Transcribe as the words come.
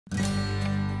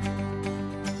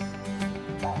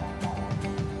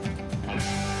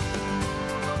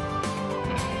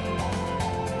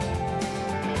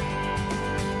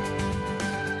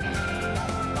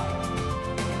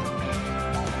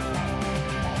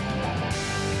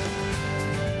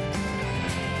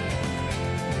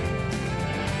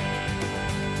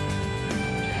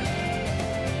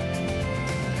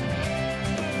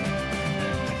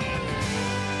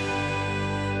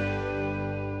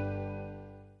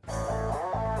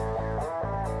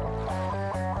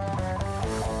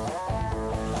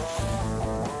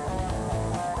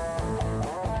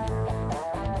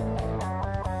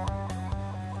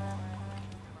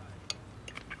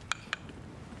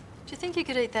think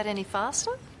you could eat that any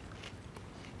faster?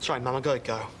 Sorry, Mum, I gotta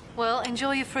go. Well,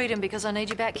 enjoy your freedom, because I need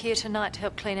you back here tonight to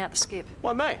help clean out the skip.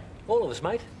 Why, mate? All of us,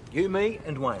 mate. You, me,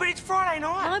 and Wayne. But it's Friday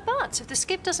night. No buts. If the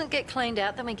skip doesn't get cleaned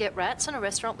out, then we get rats, and a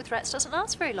restaurant with rats doesn't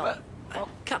last very long. Oh,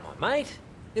 come on, mate.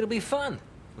 It'll be fun.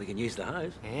 We can use the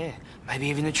hose. Yeah, maybe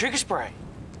even the trigger spray.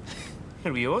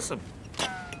 It'll be awesome.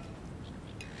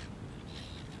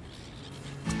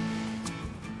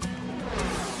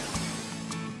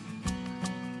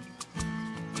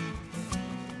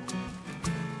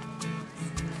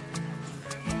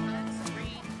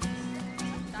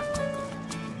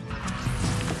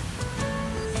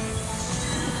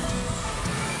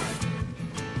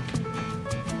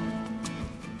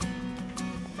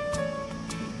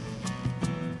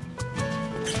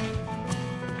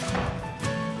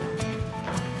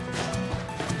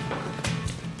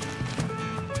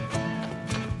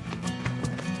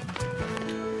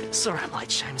 Sorry I'm late,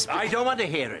 Seamus. I don't want to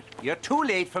hear it. You're too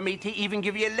late for me to even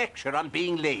give you a lecture on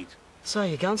being late. So,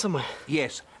 you're going somewhere?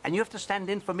 Yes, and you have to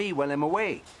stand in for me while I'm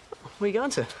away. Where are you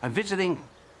going to? I'm visiting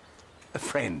a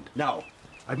friend. Now,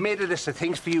 I've made a list of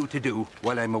things for you to do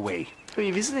while I'm away. Who are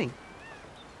you visiting?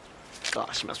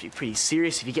 Gosh, you must be pretty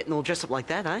serious if you're getting all dressed up like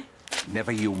that, eh?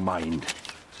 Never you mind.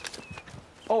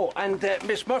 Oh, and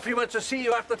Miss Murphy wants to see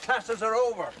you after classes are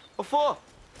over. What for?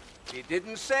 She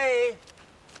didn't say.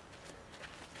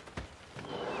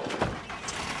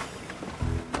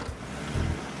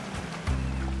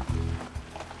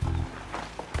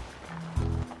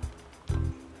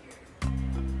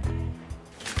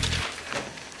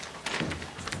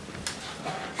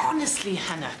 Honestly,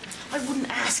 Hannah, I wouldn't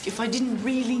ask if I didn't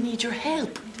really need your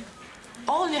help.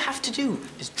 All you have to do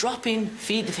is drop in,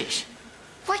 feed the fish.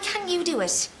 Why can't you do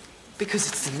it? Because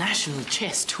it's the National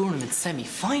Chess Tournament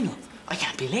semi-final. I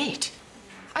can't be late.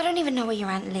 I don't even know where your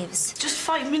aunt lives. Just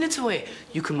 5 minutes away.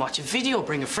 You can watch a video,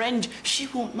 bring a friend. She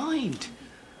won't mind.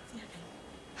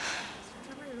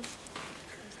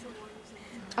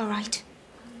 All right.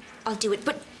 I'll do it,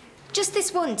 but just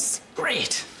this once.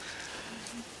 Great.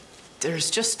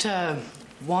 There's just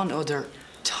one other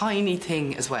tiny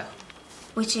thing as well.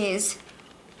 Which is?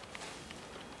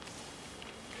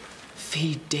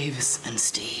 Feed Davis and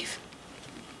Steve.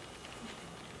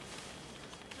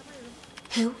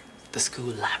 Who? The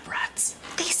school lab rats.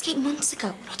 They escaped months ago.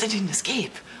 No, they didn't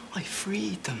escape. I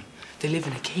freed them. They live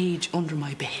in a cage under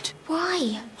my bed.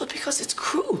 Why? Well, because it's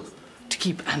cruel to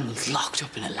keep animals locked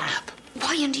up in a lab.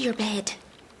 Why under your bed?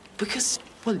 Because,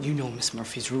 well, you know Miss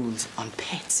Murphy's rules on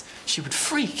pets. She would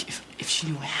freak if she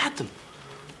knew I had them.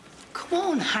 Come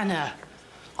on, Hannah.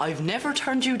 I've never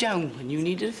turned you down when you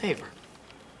needed a favour.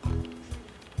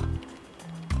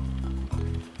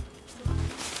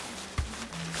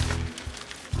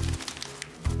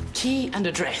 Key and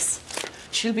address.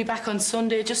 She'll be back on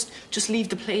Sunday. Just leave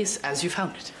the place as you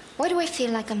found it. Why do I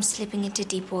feel like I'm slipping into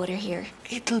deep water here?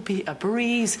 It'll be a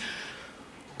breeze.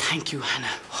 Thank you,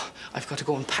 Hannah. I've got to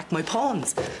go and pack my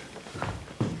pawns.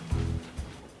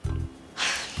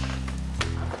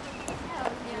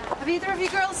 Have either of you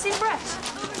girls seen Brett?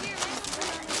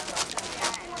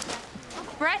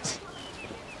 Brett?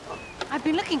 I've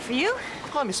been looking for you.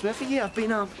 Hi, Miss Murphy. Yeah, I've been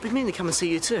meaning to come and see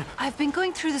you too. I've been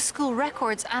going through the school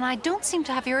records, and I don't seem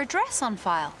to have your address on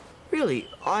file. Really?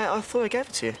 I thought I gave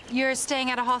it to you. You're staying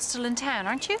at a hostel in town,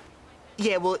 aren't you?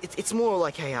 Yeah, well, it's more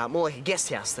like a guest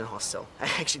house than a hostel.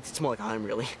 Actually, it's more like a home,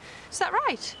 really. Is that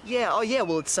right? Yeah. Oh, yeah.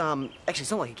 Well, it's actually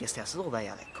it's not like a guest house. It's all they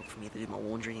cook for me. They do my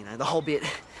laundry, you know, the whole bit.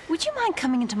 Would you mind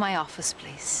coming into my office,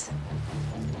 please?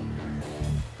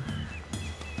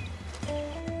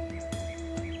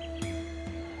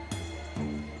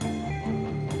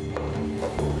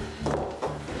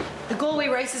 The Galway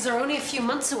races are only a few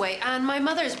months away, and my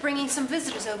mother's bringing some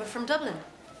visitors over from Dublin.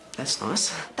 That's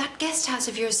nice. That guest house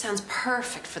of yours sounds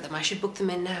perfect for them. I should book them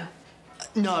in now.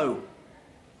 No.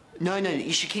 No,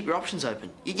 you should keep your options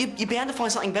open. You're bound to find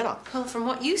something better. Well, from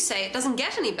what you say, it doesn't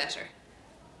get any better.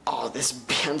 Oh, there's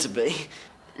bound to be.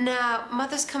 Now,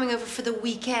 Mother's coming over for the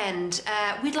weekend.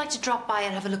 We'd like to drop by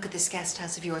and have a look at this guest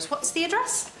house of yours. What's the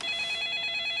address?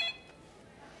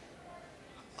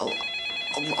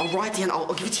 I'll write down.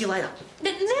 I'll give it to you later.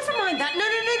 Never mind that.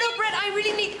 No, Brett, I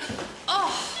really need...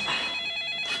 Oh,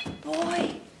 that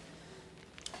boy.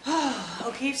 Oh,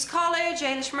 O'Keefe's College,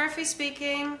 Ailish Murphy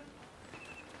speaking.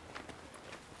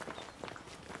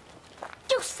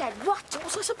 You said what? What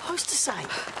was I supposed to say?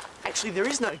 Actually, there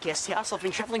is no guest house. I've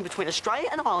been travelling between Australia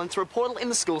and Ireland through a portal in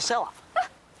the school cellar.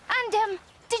 And,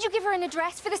 did you give her an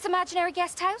address for this imaginary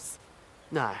guest house?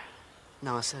 No,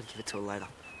 I said I'd give it to her later.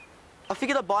 I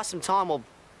figured I'd buy some time while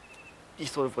you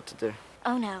thought of what to do.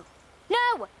 Oh, no.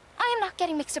 No! I am not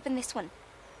getting mixed up in this one.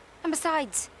 And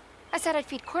besides, I said I'd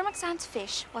feed Cormac's aunt's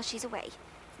fish while she's away.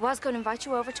 I was going to invite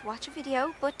you over to watch a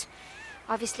video, but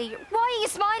obviously you're... Why are you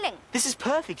smiling? This is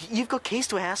perfect. You've got keys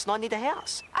to a house and I need a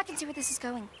house. I can see where this is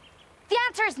going. The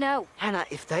answer is no. Hannah,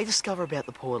 if they discover about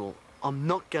the portal, I'm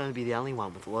not going to be the only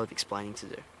one with a lot of explaining to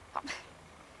do.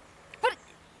 But,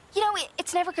 you know,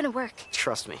 it's never going to work.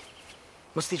 Trust me.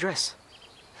 What's the address?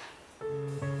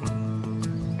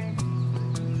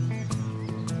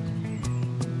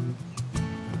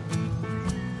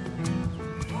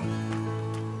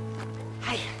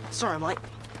 Hey, sorry, mate.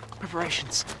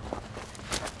 Preparations.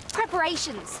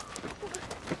 Preparations.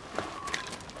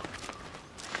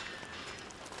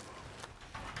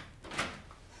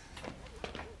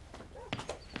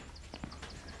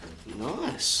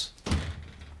 Nice.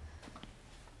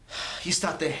 You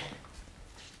start there.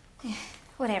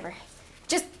 Whatever.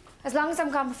 Just as long as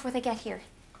I'm gone before they get here.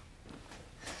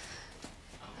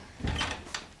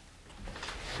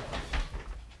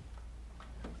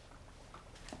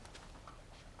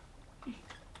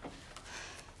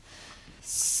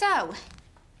 So,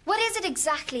 what is it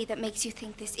exactly that makes you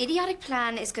think this idiotic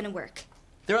plan is going to work?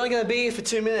 They're only going to be here for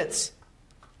 2 minutes.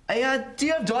 Hey, do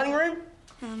you have dining room?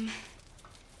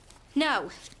 No.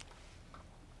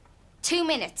 2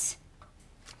 minutes.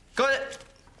 Got it.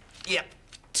 Yep,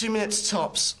 2 minutes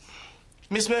tops.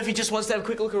 Miss Murphy just wants to have a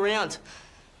quick look around.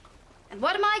 And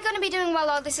what am I going to be doing while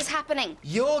all this is happening?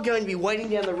 You're going to be waiting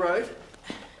down the road,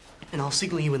 and I'll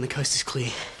signal you when the coast is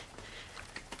clear.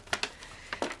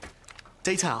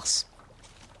 Details.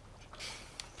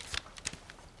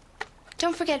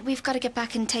 Don't forget, we've got to get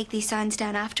back and take these signs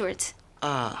down afterwards.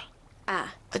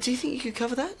 Do you think you could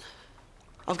cover that?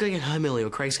 I've got to get home early or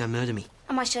Craig's going to murder me.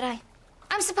 And why should I?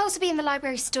 I'm supposed to be in the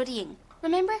library studying,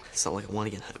 remember? It's not like I want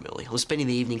to get home early. I'm spending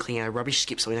the evening cleaning out a rubbish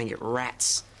skip so we don't get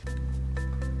rats.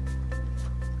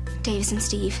 Davis and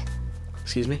Steve.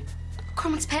 Excuse me?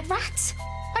 Cormac's pet rats.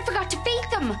 I forgot to feed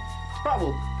them. Right,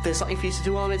 well, there's something for you to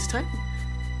do while I'm entertained.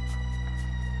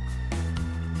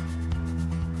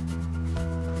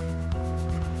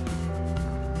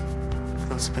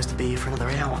 I'm supposed to be here for another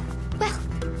hour. Well,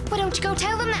 why don't you go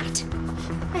tell them that?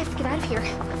 I have to get out of here.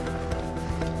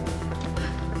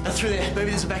 Now through there.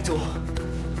 Maybe there's a back door.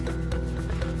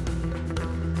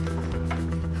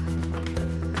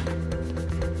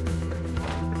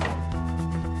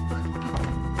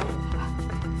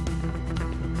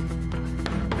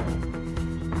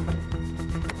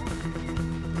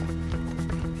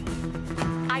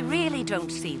 I really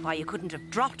don't see why you couldn't have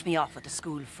dropped me off at the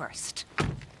school first.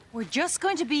 We're just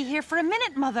going to be here for a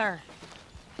minute, Mother.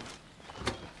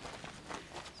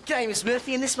 G'day, Miss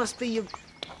Murphy, and this must be your...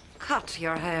 Cut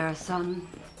your hair, son.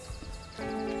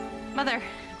 Mother,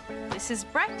 this is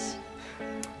Brett.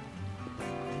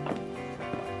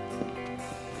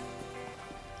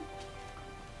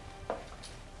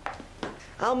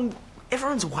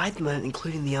 Everyone's away at the moment,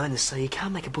 including the owners, so you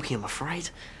can't make a booking, I'm afraid.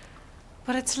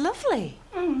 But it's lovely.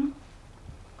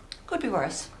 Could be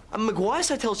worse. Maguire's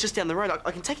Hotel's just down the road.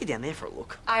 I can take you down there for a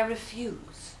look. I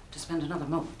refuse to spend another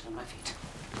moment on my feet.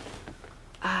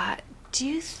 Do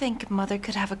you think Mother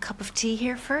could have a cup of tea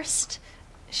here first?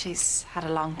 She's had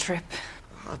a long trip.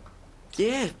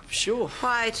 Yeah, sure.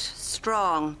 Quite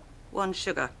strong. 1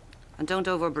 sugar. And don't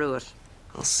overbrew it.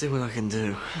 I'll see what I can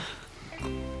do.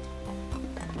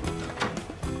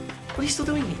 What are you still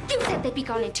doing here? You said they'd be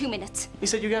gone in 2 minutes. You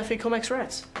said you were going to feed Cormac's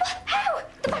rats. How?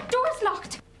 The back door's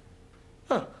locked.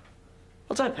 Huh.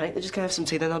 Well, don't panic. They're just going to have some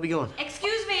tea, then they'll be gone.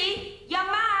 Excuse me, young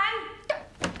man!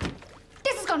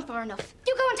 This has gone far enough.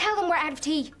 You go and tell them we're out of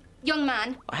tea, young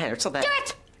man. Oh, Hannah, it's not that... Do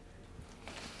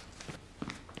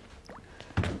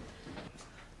it!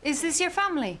 Is this your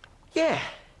family? Yeah.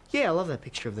 Yeah, I love that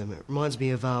picture of them. It reminds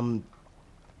me of,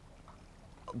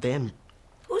 them.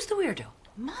 Who's the weirdo?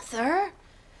 Mother?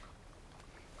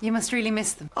 You must really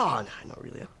miss them. Oh, no, not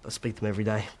really. I speak to them every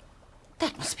day.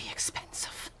 That must be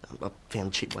expensive. I found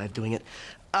a cheap way of doing it.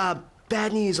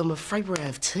 Bad news, I'm afraid we're out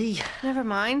of tea. Never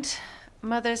mind.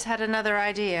 Mother's had another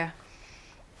idea.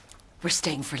 We're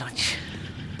staying for lunch.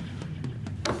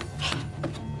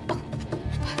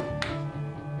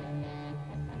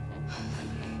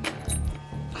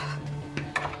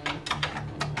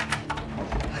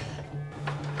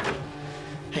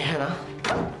 Hey, Hannah.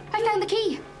 I found the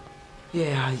key.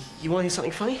 Yeah, you want to hear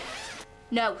something funny?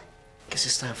 No. Guess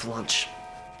it's time for lunch.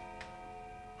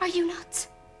 Are you nuts?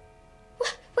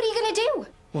 What are you gonna do?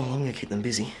 Well, I'm going to keep them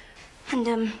busy.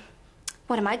 And,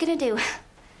 what am I gonna do?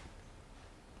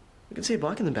 We can see a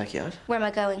bike in the backyard. Where am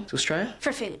I going? To Australia?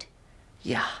 For food.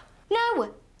 Yeah.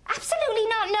 No! Absolutely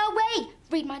not! No way!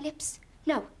 Read my lips.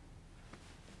 No.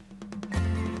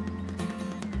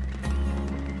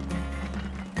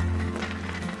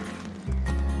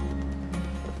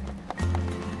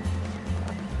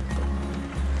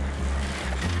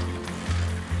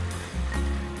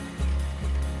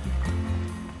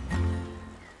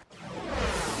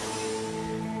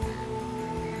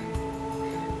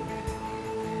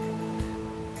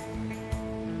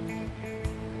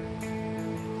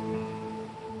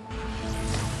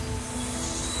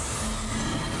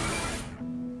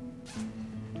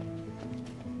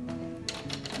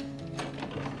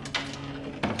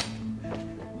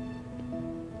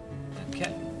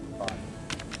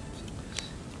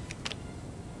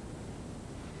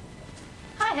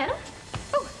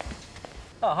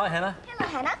 Oh, hi, Hannah. Hello,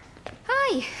 Hannah.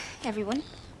 Hi, everyone.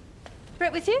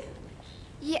 Brett with you?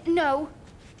 Yeah, no.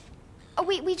 Oh,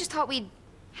 we just thought we'd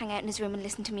hang out in his room and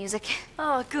listen to music.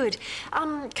 Oh, good.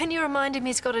 Can you remind him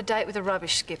he's got a date with a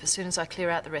rubbish skip as soon as I clear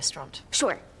out the restaurant?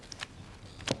 Sure.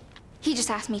 He just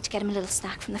asked me to get him a little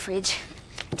snack from the fridge.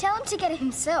 Tell him to get it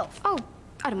himself. Oh,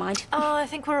 I don't mind. Oh, I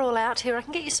think we're all out here. I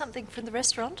can get you something from the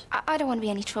restaurant. I don't want to be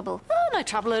any trouble. Oh, no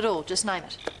trouble at all. Just name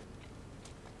it.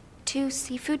 2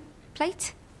 seafood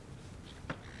plates?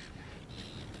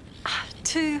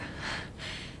 2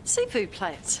 seafood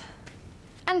plates.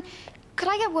 And could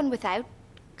I get one without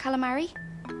calamari?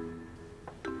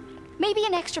 Maybe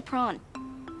an extra prawn.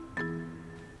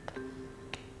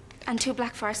 And 2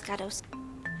 black forest gatos.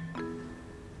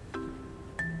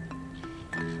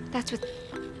 That's with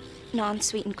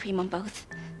non-sweetened cream on both.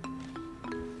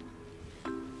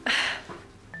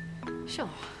 Sure.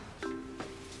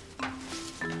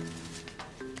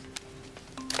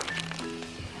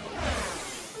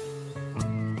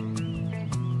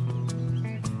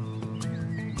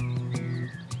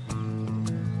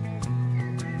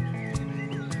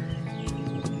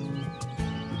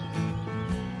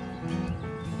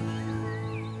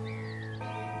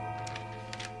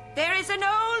 There is an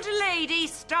old lady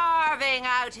starving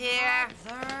out here.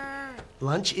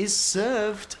 Lunch is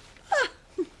served.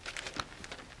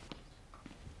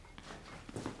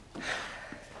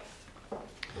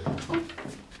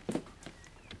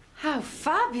 How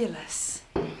fabulous.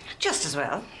 Just as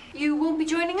well. You won't be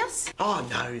joining us? Oh,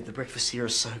 no, the breakfast here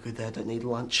is so good that I don't need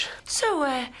lunch. So,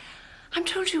 I'm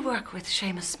told you work with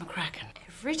Seamus McCracken.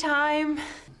 Every time.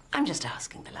 I'm just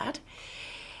asking the lad.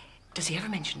 Does he ever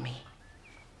mention me?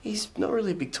 He's not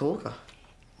really a big talker.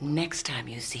 Next time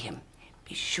you see him,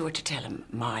 be sure to tell him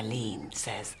Marlene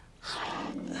says,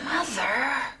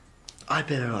 Mother. I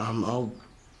better, I'll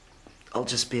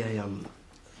just be a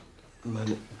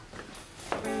moment.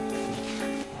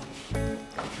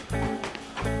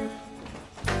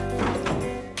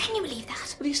 Can you believe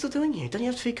that? What are you still doing here? Don't you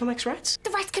have to feed Cormac's rats? The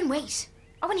rats can wait.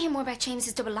 I want to hear more about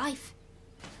James's double life.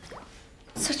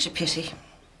 Such a pity.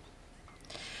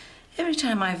 Every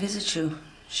time I visit you,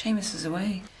 Seamus is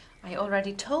away. I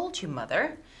already told you,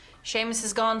 Mother. Seamus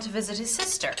has gone to visit his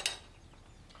sister.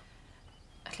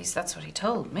 At least that's what he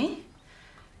told me.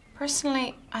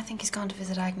 Personally, I think he's gone to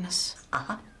visit Agnes.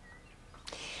 Uh-huh.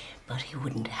 But he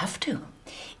wouldn't have to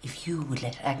if you would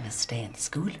let Agnes stay in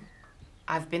school.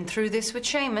 I've been through this with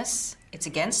Seamus. It's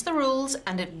against the rules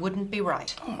and it wouldn't be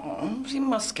right. Oh, he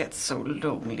must get so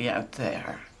lonely out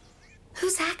there.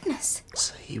 Who's Agnes?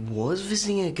 So he was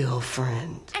visiting a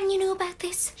girlfriend. And you know about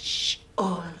this? Shh.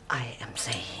 All I am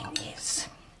saying is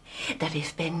that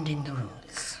if bending the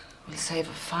rules will save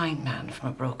a fine man from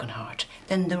a broken heart,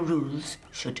 then the rules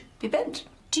should be bent.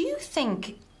 Do you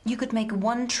think you could make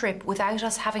one trip without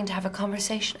us having to have a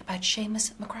conversation about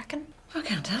Seamus McCracken? I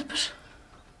can't help it.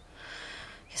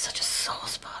 He's such a sore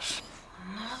spot.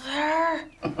 Mother!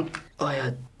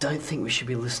 I don't think we should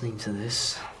be listening to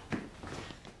this.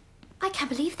 I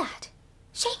can't believe that.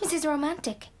 Seamus is a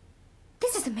romantic.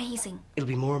 This is amazing. It'll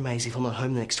be more amazing if I'm not home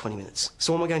in the next 20 minutes.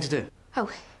 So what am I going to do? Oh,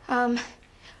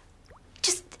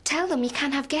 just tell them you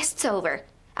can't have guests over.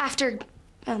 After,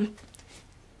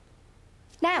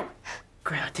 now.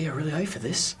 Great idea, I really owe for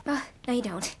this. No, you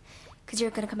don't. Because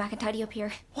you're going to come back and tidy up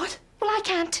here. What? Well, I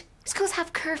can't. Schools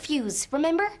have curfews,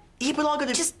 remember? Yeah, but I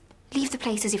gotta... Just leave the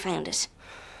place as you found it.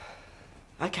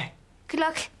 Okay. Good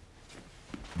luck.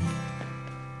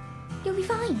 You'll be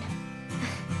fine.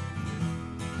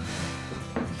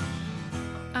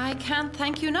 I can't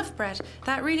thank you enough, Brett.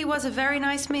 That really was a very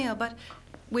nice meal, but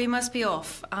we must be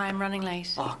off. I'm running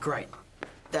late. Oh, great.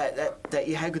 That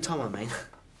you had a good time, I mean.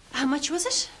 How much was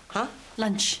it? Huh?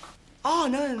 Lunch. Oh,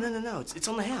 no. It's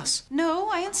on the house. No,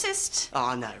 I insist.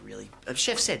 Oh, no, really.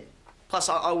 Chef said. Plus,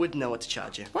 I wouldn't know what to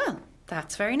charge you. Well,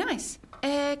 that's very nice.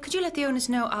 Could you let the owners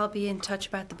know I'll be in touch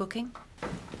about the booking?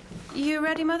 You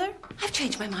ready, Mother? I've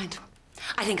changed my mind.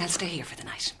 I think I'll stay here for the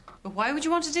night. But why would you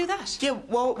want to do that? Yeah,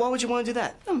 why would you want to do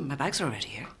that? My bags are already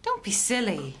here. Don't be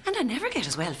silly. And I never get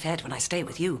as well fed when I stay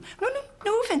with you.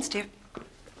 No offence, dear.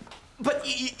 But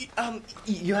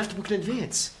you have to book in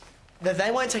advance. They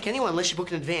won't take anyone unless you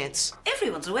book in advance.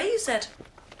 Everyone's away, you said.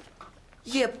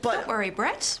 Yeah, but... Don't worry,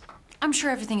 Brett. I'm sure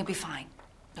everything will be fine.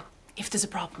 Look, if there's a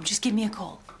problem, just give me a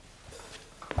call.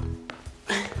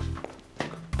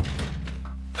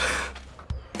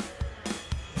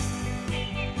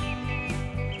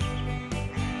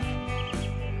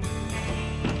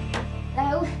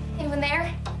 Hello? Anyone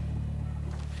there?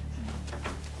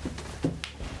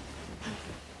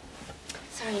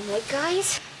 Sorry I'm late,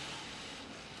 guys.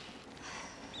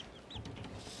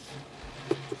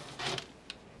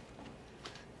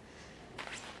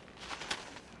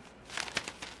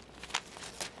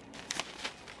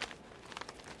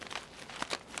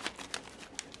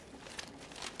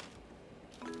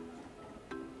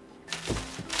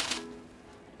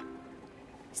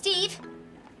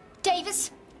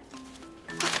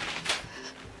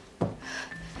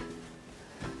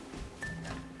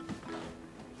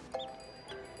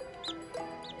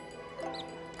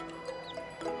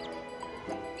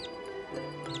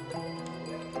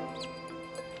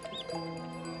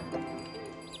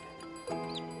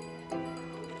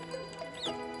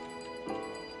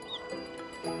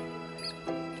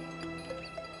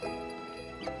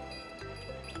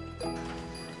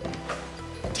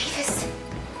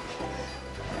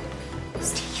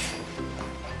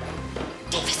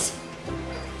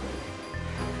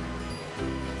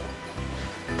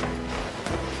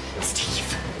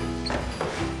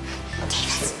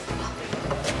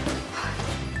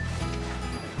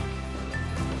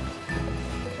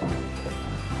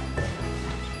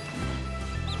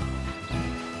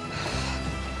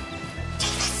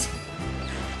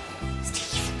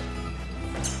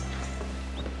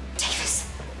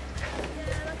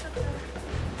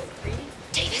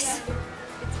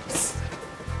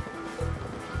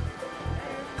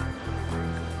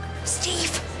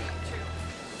 Steve!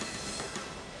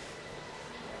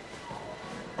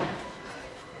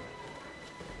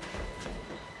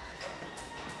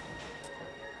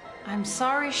 I'm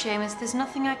sorry, Seamus, there's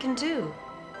nothing I can do.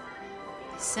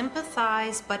 I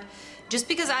sympathise, but just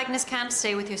because Agnes can't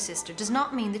stay with your sister does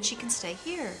not mean that she can stay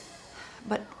here.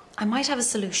 But I might have a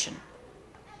solution.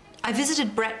 I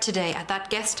visited Brett today at that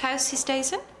guest house he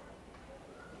stays in.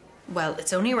 Well,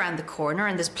 it's only around the corner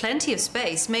and there's plenty of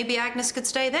space. Maybe Agnes could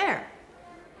stay there.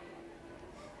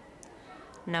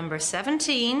 Number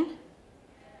 17,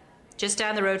 just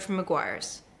down the road from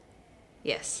Maguire's.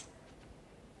 Yes.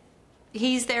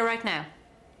 He's there right now.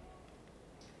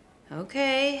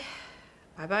 Okay.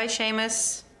 Bye-bye,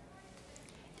 Seamus.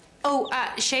 Oh,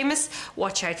 Seamus,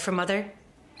 watch out for Mother.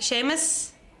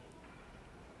 Seamus?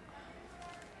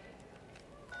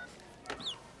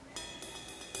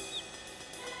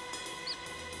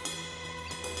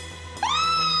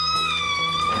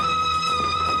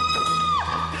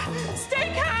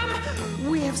 Stay calm!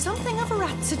 We have something of a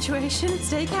rat situation.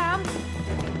 Stay calm.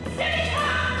 Stay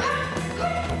calm!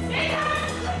 Stay calm!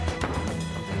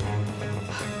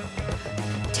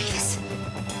 Davis!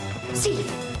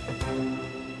 Steve!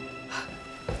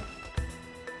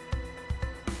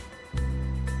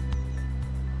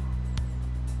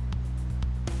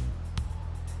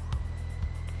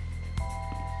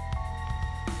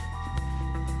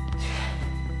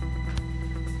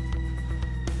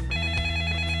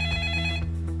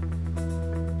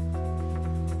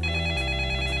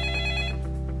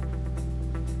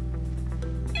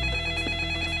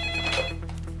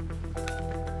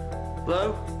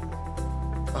 Hello?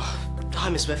 Oh, hi,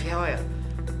 Miss Murphy, how are you?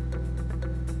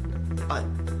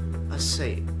 I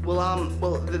see.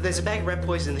 Well, there's a bag of rat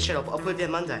poison in the shed. I'll put it there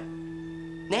Monday.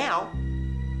 Now?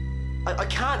 I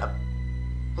can't.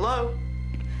 Hello?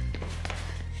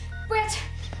 Brett!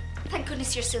 Thank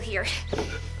goodness you're still here.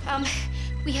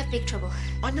 We have big trouble.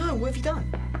 I know, what have you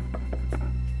done?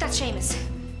 That's Seamus.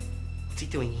 What's he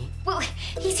doing here? Well,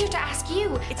 he's here to ask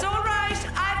you. It's all right.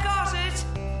 I've got it.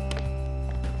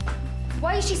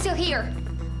 Why is she still here?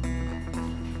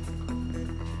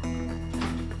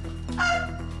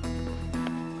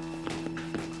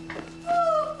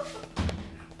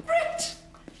 Brett!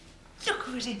 Look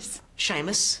who it is.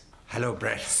 Seamus? Hello,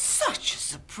 Brett. Such a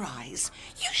surprise.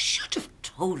 You should have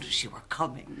told us you were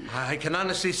coming. I can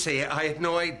honestly say I had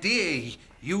no idea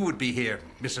you would be here,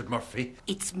 Mrs. Murphy.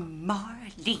 It's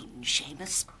Marlene,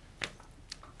 Seamus.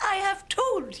 I have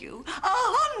told you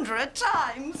 100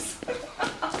 times.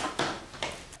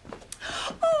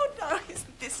 Oh, no,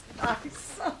 isn't this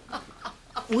nice?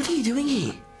 What are you doing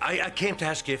here? I came to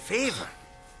ask you a favour.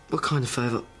 What kind of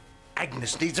favour?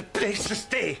 Agnes needs a place to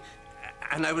stay.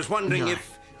 And I was wondering No.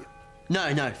 if...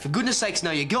 No, for goodness sakes,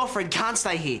 no. Your girlfriend can't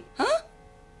stay here. Huh?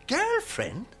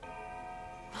 Girlfriend?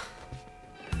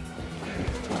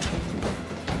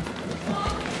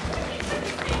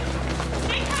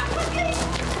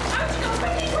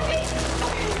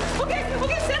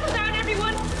 Okay, settle down,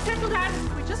 everyone. Settle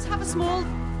down. We just have a small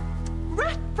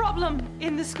rat problem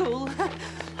in the school.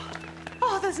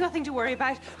 Oh, there's nothing to worry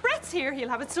about. Brett's here. He'll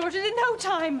have it sorted in no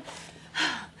time.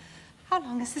 How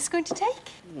long is this going to take?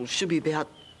 Well, should be about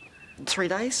 3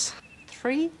 days.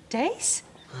 3 days?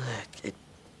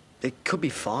 It could be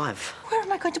 5. Where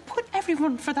am I going to put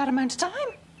everyone for that amount of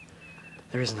time?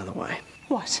 There is another way.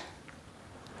 What?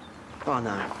 Oh,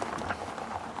 no.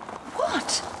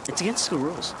 What? It's against school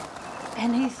rules.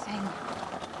 Anything.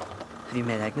 Have you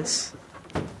met Agnes?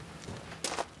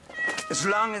 As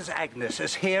long as Agnes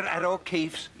is here at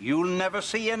O'Keefe's, you'll never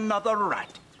see another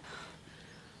rat.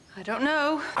 I don't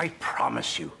know. I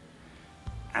promise you.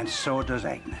 And so does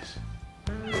Agnes.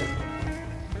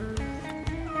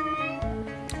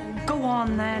 Go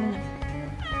on, then.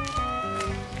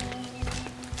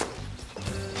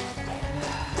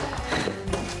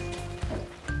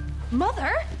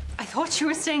 Mother? I thought you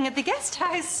were staying at the guest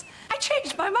house. I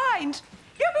changed my mind.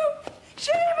 Yoo-hoo!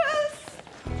 Seamus!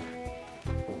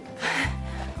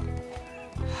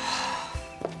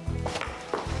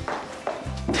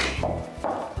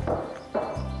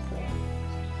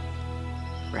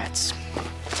 Rats.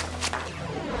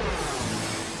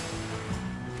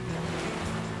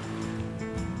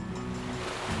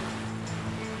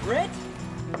 Brett?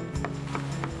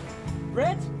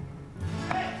 Brett?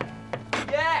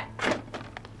 Yeah!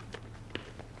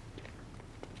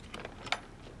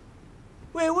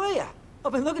 Where were you?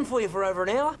 I've been looking for you for over an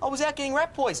hour. I was out getting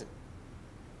rat poison.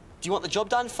 Do you want the job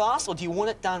done fast or do you want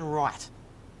it done right?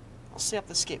 I'll set up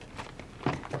the skip.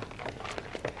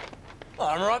 Oh,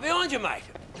 I'm right behind you, mate.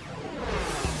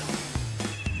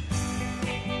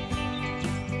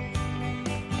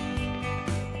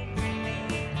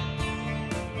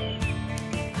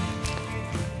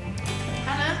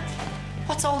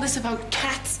 what's all this about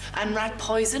cats and rat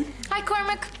poison? Hi,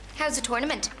 Cormac. How's the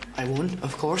tournament? I won,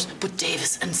 of course, but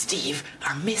Davis and Steve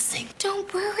are missing.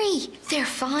 Don't worry. They're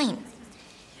fine.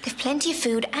 They've plenty of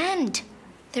food and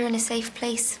they're in a safe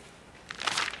place.